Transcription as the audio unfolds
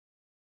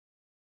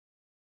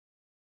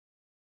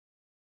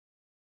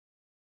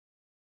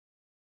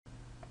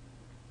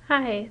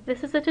Hi,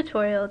 this is a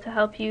tutorial to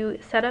help you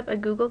set up a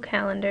Google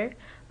Calendar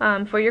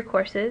for your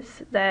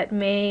courses that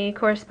may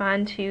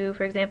correspond to,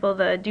 for example,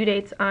 the due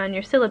dates on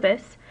your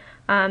syllabus,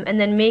 and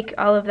then make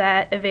all of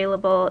that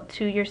available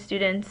to your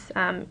students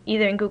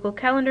either in Google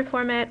Calendar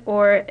format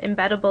or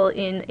embeddable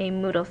in a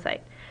Moodle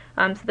site.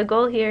 So the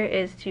goal here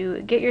is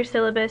to get your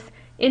syllabus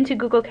into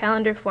Google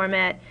Calendar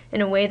format in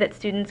a way that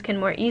students can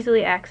more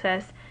easily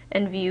access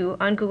and view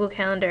on Google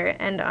Calendar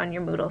and on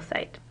your Moodle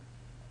site.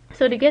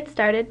 So to get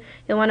started,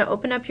 you'll want to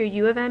open up your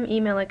U of M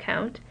email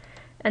account,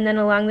 and then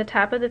along the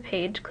top of the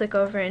page, click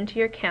over into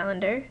your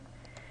calendar.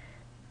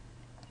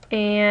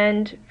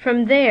 And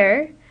from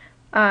there,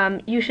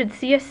 you should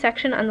see a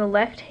section on the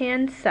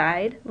left-hand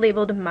side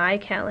labeled My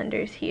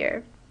Calendars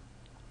here.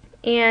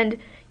 And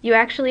you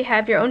actually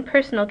have your own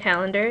personal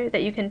calendar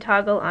that you can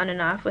toggle on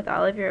and off with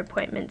all of your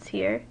appointments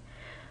here.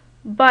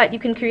 But you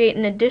can create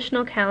an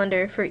additional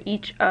calendar for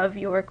each of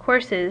your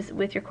courses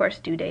with your course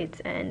due dates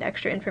and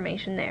extra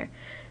information there.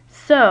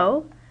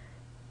 So,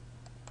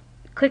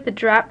 click the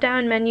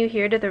drop-down menu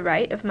here to the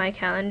right of My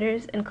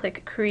Calendars and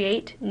click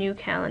Create New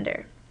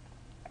Calendar.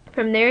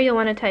 From there you'll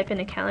want to type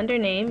in a calendar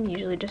name,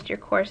 usually just your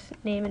course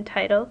name and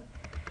title.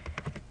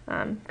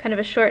 Kind of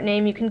a short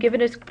name. You can give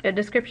it a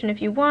description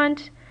if you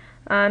want.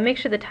 Make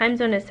sure the time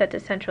zone is set to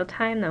Central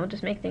Time. That will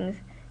just make things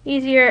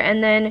easier.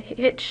 And then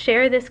hit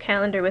Share this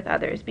calendar with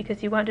others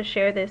because you want to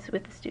share this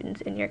with the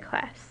students in your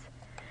class.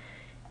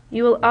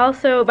 You will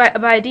also,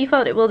 by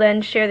default, it will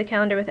then share the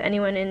calendar with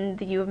anyone in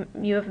the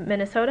U of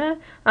Minnesota.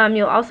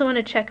 You'll also want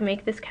to check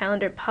Make this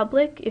calendar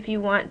public if you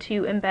want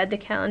to embed the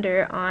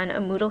calendar on a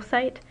Moodle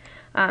site.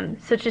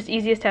 So it's just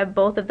easiest to have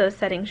both of those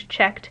settings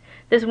checked.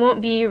 This won't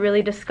be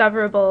really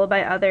discoverable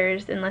by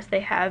others unless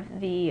they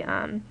have the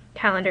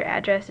calendar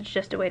address. It's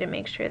just a way to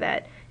make sure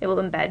that it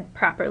will embed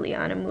properly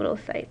on a Moodle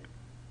site.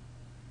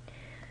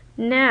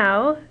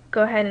 Now,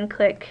 go ahead and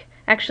click.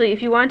 Actually,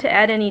 if you want to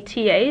add any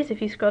TAs,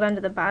 if you scroll down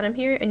to the bottom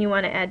here and you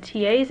want to add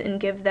TAs and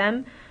give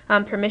them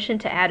permission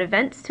to add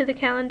events to the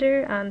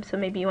calendar, so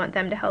maybe you want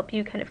them to help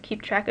you kind of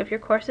keep track of your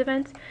course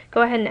events,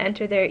 go ahead and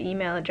enter their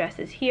email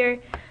addresses here,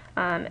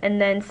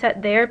 and then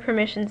set their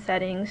permission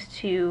settings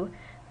to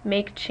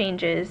make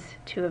changes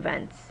to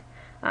events.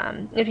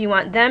 If you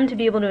want them to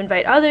be able to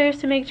invite others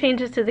to make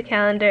changes to the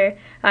calendar,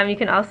 you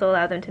can also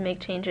allow them to make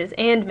changes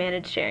and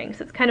manage sharing.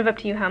 So it's kind of up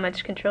to you how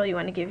much control you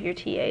want to give your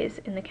TAs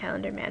in the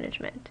calendar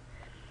management.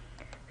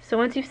 So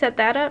once you've set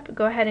that up,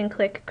 go ahead and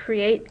click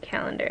Create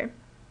Calendar.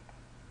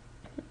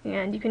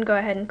 And you can go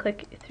ahead and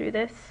click through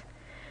this.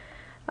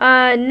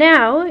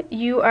 Now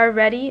you are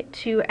ready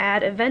to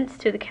add events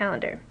to the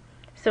calendar.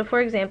 So for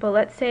example,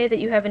 let's say that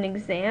you have an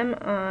exam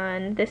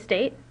on this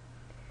date.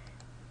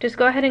 Just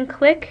go ahead and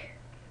click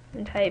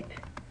and type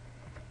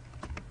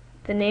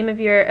the name of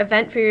your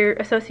event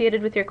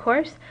associated with your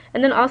course,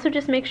 and then also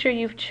just make sure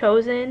you've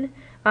chosen,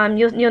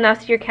 you'll now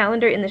see your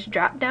calendar in this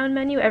drop-down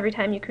menu every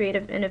time you create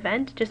an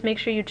event. Just make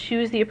sure you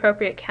choose the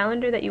appropriate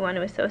calendar that you want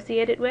to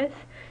associate it with,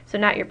 so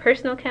not your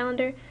personal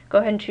calendar. Go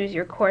ahead and choose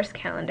your course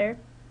calendar,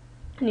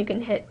 and you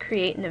can hit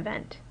Create an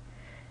Event.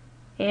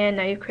 And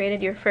now you've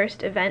created your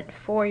first event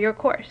for your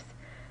course.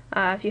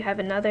 If you have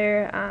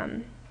another,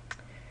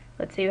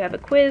 let's say you have a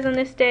quiz on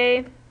this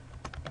day,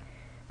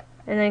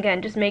 and then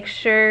again, just make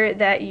sure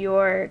that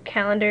your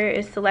calendar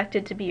is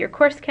selected to be your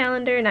course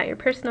calendar, not your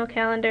personal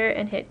calendar,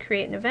 and hit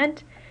Create an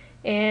Event.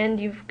 And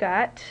you've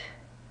got,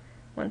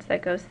 once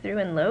that goes through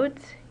and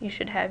loads, you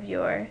should have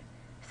your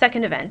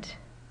second event.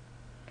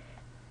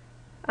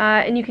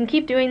 And you can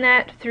keep doing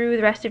that through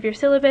the rest of your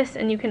syllabus,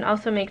 and you can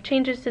also make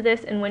changes to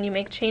this, and when you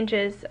make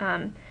changes,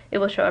 it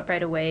will show up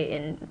right away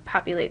and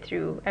populate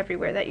through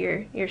everywhere that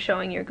you're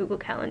showing your Google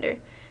Calendar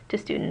to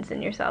students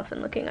and yourself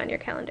and looking on your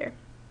calendar.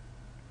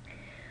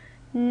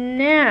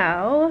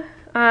 Now,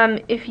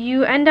 if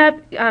you end up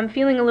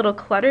feeling a little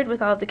cluttered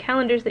with all of the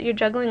calendars that you're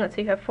juggling, let's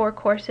say you have 4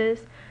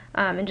 courses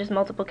and just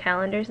multiple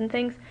calendars and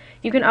things,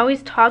 you can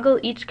always toggle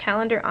each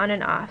calendar on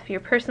and off,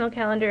 your personal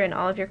calendar and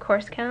all of your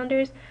course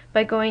calendars,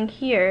 by going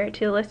here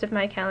to the list of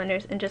My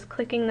Calendars and just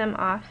clicking them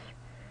off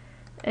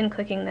and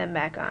clicking them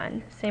back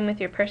on. Same with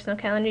your personal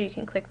calendar, you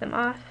can click them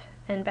off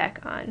and back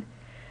on.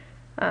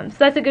 So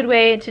that's a good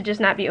way to just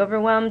not be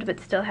overwhelmed but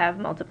still have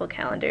multiple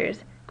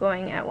calendars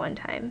going at one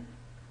time.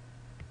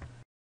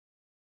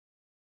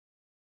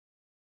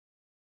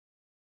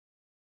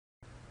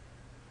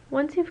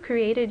 Once you've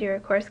created your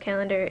course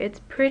calendar, it's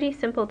pretty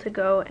simple to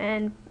go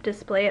and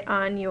display it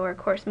on your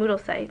course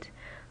Moodle site.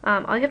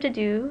 All you have to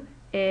do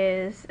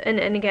is, and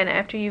again,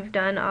 after you've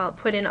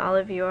put in all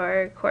of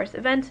your course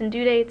events and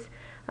due dates,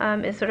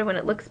 is sort of when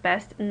it looks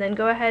best, and then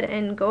go ahead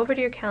and go over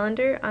to your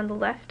calendar on the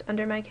left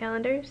under My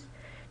Calendars,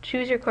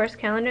 choose your course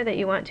calendar that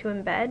you want to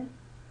embed,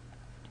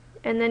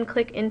 and then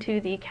click into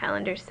the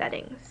calendar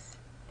settings.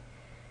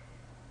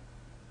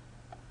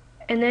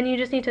 And then you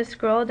just need to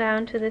scroll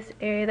down to this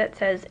area that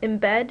says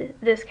Embed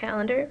this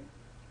calendar.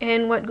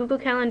 And what Google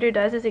Calendar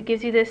does is it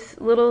gives you this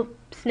little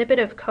snippet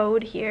of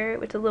code here,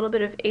 which is a little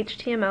bit of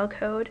HTML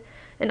code.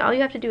 And all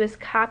you have to do is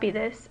copy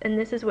this, and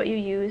this is what you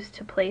use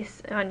to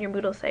place on your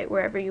Moodle site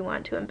wherever you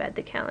want to embed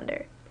the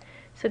calendar.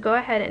 So go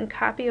ahead and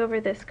copy over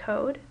this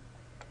code.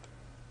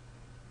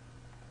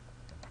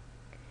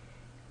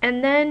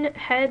 And then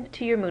head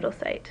to your Moodle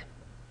site.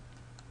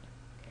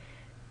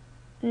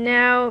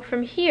 Now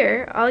from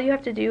here, all you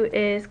have to do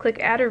is click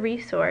Add a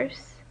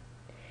Resource,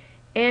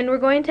 and we're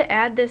going to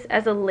add this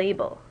as a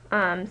label.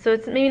 So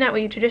it's maybe not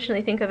what you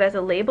traditionally think of as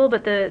a label,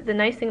 but the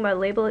nice thing about a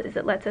label is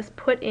it lets us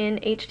put in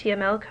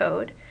HTML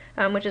code,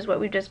 which is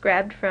what we just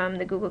grabbed from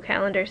the Google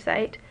Calendar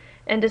site,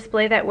 and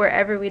display that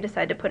wherever we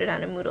decide to put it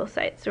on a Moodle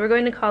site. So we're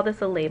going to call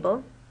this a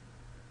label.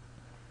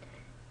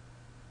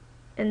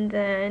 And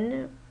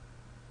then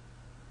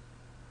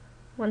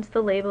once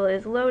the label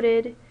is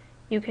loaded,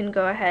 you can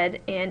go ahead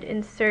and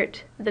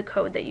insert the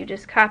code that you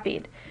just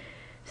copied.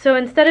 So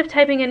instead of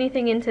typing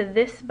anything into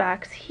this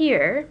box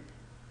here,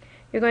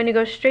 you're going to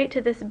go straight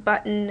to this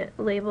button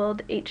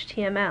labeled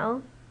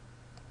HTML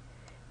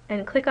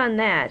and click on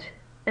that,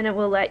 and it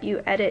will let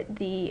you edit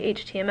the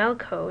HTML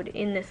code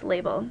in this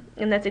label.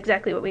 And that's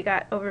exactly what we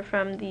got over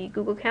from the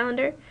Google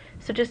Calendar.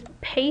 So just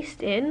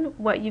paste in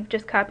what you've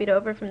just copied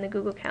over from the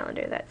Google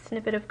Calendar, that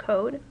snippet of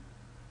code.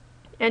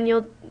 And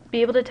you'll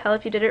be able to tell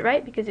if you did it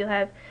right because you'll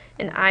have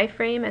an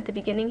iframe at the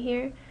beginning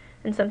here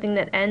and something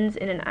that ends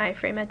in an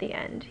iframe at the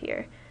end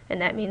here.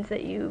 And that means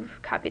that you've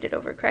copied it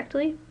over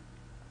correctly.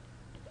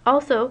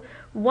 Also,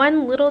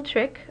 one little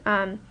trick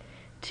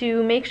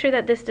to make sure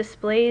that this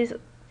displays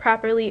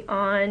properly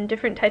on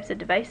different types of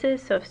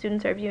devices, so if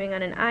students are viewing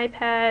on an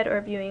iPad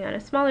or viewing on a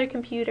smaller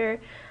computer,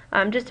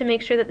 just to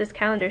make sure that this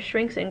calendar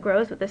shrinks and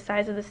grows with the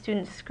size of the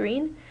student's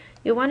screen,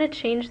 you'll want to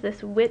change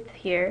this width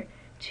here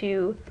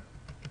to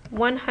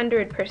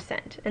 100%,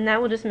 and that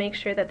will just make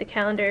sure that the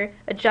calendar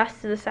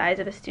adjusts to the size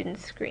of a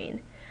student's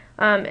screen.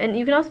 And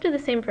you can also do the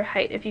same for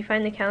height. If you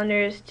find the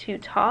calendar is too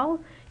tall,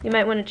 you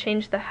might want to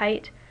change the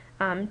height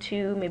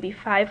to maybe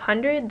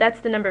 500.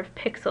 That's the number of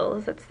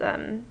pixels. That's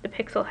the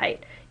pixel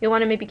height. You'll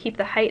want to maybe keep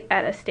the height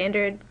at a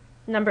standard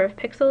number of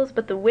pixels,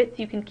 but the width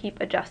you can keep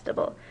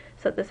adjustable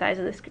so that the size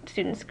of the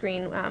student's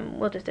screen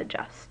will just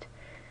adjust.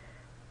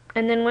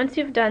 And then once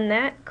you've done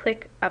that,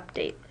 click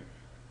Update.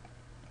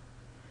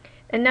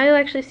 And now you'll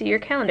actually see your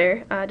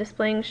calendar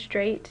displaying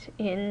straight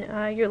in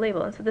your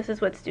label. And so this is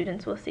what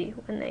students will see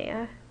when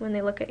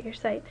they look at your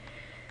site.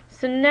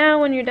 So now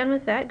when you're done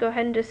with that, go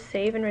ahead and just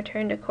save and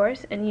return to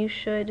course, and you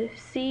should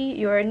see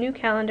your new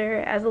calendar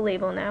as a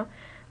label now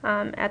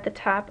at the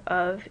top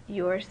of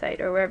your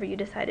site or wherever you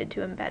decided to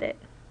embed it.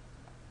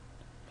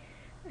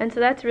 And so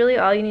that's really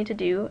all you need to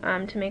do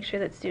to make sure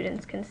that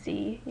students can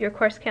see your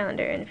course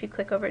calendar. And if you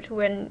click over to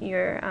when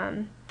your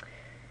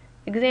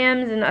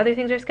exams and other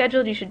things are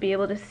scheduled, you should be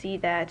able to see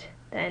that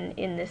then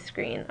in this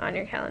screen on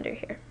your calendar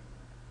here.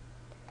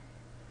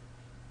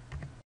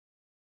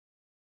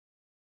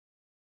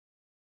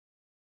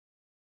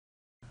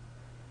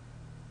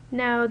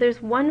 Now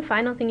there's one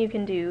final thing you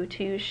can do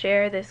to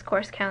share this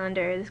course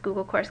calendar, this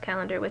Google course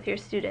calendar, with your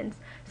students.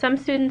 Some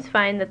students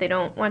find that they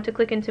don't want to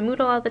click into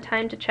Moodle all the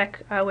time to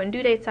check when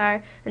due dates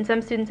are, and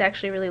some students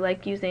actually really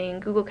like using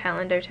Google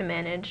Calendar to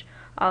manage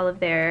all of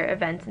their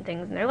events and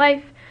things in their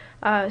life.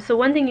 So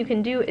one thing you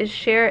can do is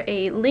share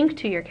a link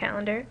to your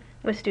calendar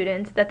with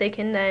students that they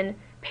can then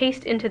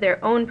paste into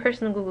their own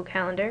personal Google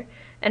Calendar,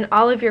 and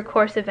all of your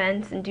course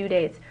events and due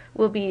dates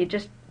will be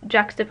just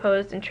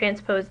juxtaposed and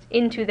transposed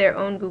into their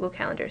own Google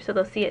Calendar. So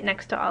they'll see it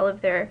next to all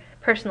of their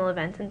personal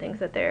events and things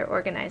that they're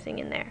organizing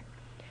in there.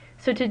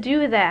 So to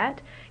do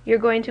that, you're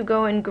going to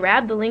go and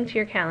grab the link to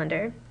your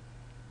calendar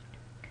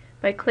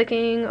by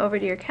clicking over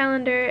to your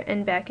calendar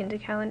and back into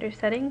calendar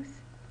settings.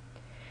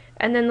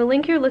 And then the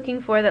link you're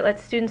looking for that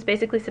lets students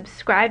basically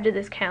subscribe to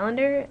this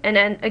calendar, and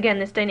then again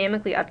this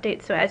dynamically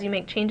updates, so as you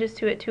make changes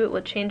to it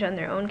will change on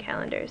their own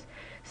calendars.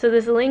 So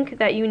this link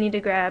that you need to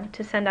grab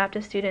to send off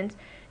to students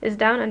is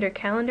down under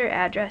calendar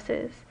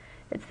addresses.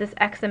 It's this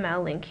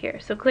XML link here.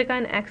 So click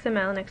on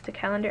XML next to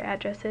calendar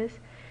addresses,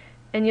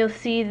 and you'll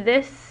see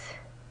this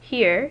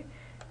here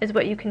is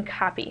what you can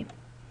copy.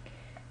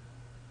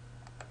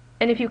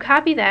 And if you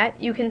copy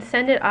that, you can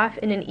send it off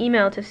in an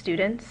email to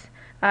students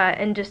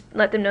and just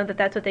let them know that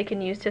that's what they can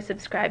use to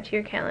subscribe to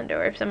your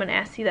calendar, or if someone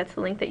asks you, that's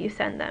the link that you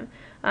send them.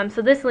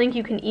 So this link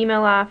you can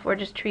email off or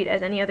just treat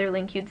as any other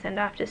link you'd send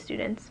off to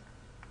students.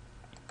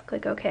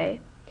 Click OK.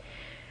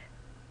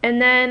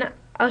 And then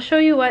I'll show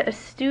you what a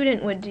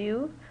student would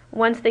do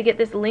once they get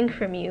this link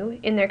from you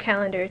in their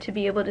calendar to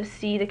be able to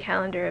see the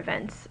calendar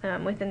events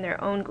within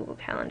their own Google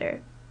Calendar.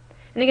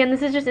 And again,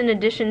 this is just in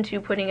addition to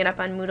putting it up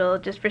on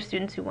Moodle just for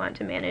students who want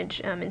to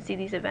manage and see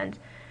these events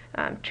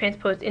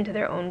transposed into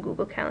their own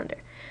Google Calendar.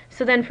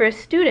 So then for a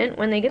student,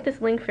 when they get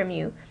this link from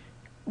you,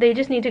 they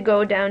just need to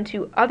go down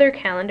to Other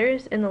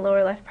Calendars in the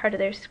lower left part of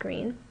their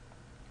screen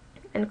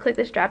and click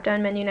this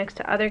drop-down menu next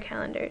to Other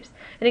Calendars.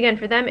 And again,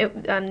 for them,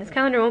 this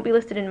calendar won't be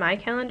listed in My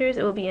Calendars,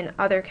 it will be in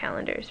Other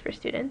Calendars for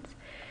students.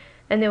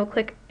 And they will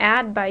click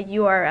Add by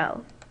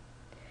URL.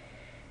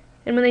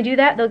 And when they do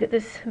that, they'll get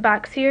this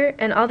box here,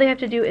 and all they have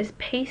to do is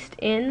paste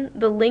in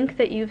the link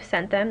that you've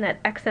sent them,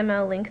 that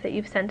XML link that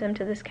you've sent them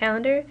to this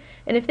calendar.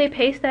 And if they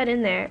paste that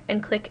in there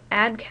and click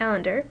Add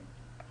Calendar,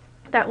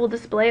 that will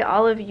display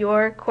all of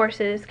your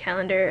courses,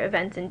 calendar,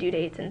 events, and due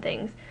dates and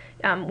things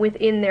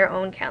within their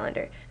own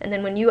calendar. And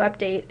then when you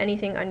update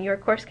anything on your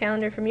course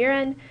calendar from your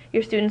end,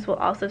 your students will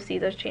also see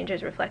those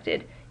changes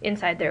reflected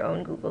inside their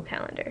own Google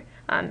Calendar.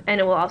 And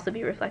it will also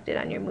be reflected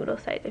on your Moodle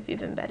site if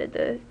you've embedded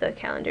the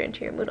calendar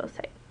into your Moodle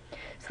site.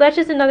 So that's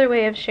just another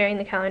way of sharing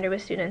the calendar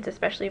with students,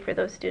 especially for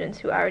those students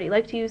who already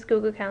like to use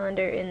Google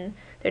Calendar in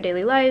their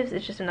daily lives.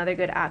 It's just another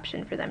good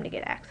option for them to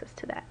get access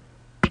to that.